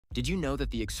Did you know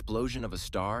that the explosion of a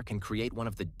star can create one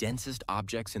of the densest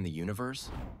objects in the universe?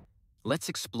 Let's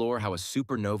explore how a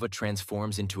supernova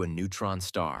transforms into a neutron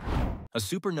star. A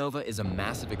supernova is a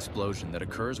massive explosion that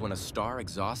occurs when a star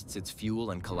exhausts its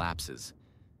fuel and collapses.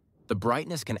 The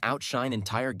brightness can outshine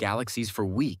entire galaxies for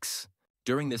weeks.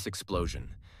 During this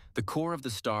explosion, the core of the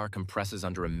star compresses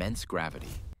under immense gravity,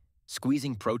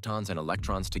 squeezing protons and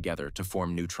electrons together to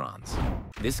form neutrons.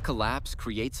 This collapse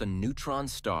creates a neutron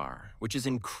star, which is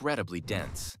incredibly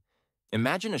dense.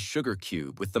 Imagine a sugar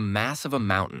cube with the mass of a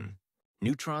mountain.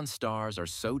 Neutron stars are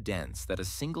so dense that a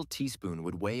single teaspoon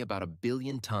would weigh about 1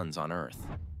 billion tons on Earth.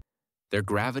 Their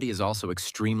gravity is also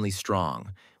extremely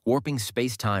strong, warping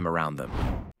space-time around them.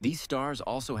 These stars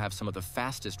also have some of the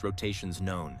fastest rotations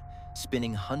known,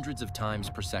 spinning hundreds of times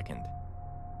per second.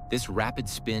 This rapid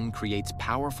spin creates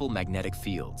powerful magnetic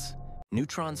fields.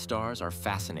 Neutron stars are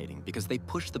fascinating because they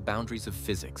push the boundaries of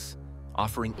physics,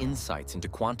 offering insights into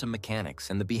quantum mechanics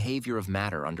and the behavior of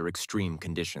matter under extreme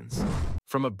conditions.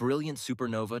 From a brilliant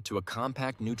supernova to a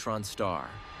compact neutron star,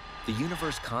 the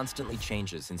universe constantly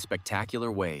changes in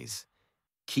spectacular ways.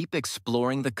 Keep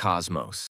exploring the cosmos.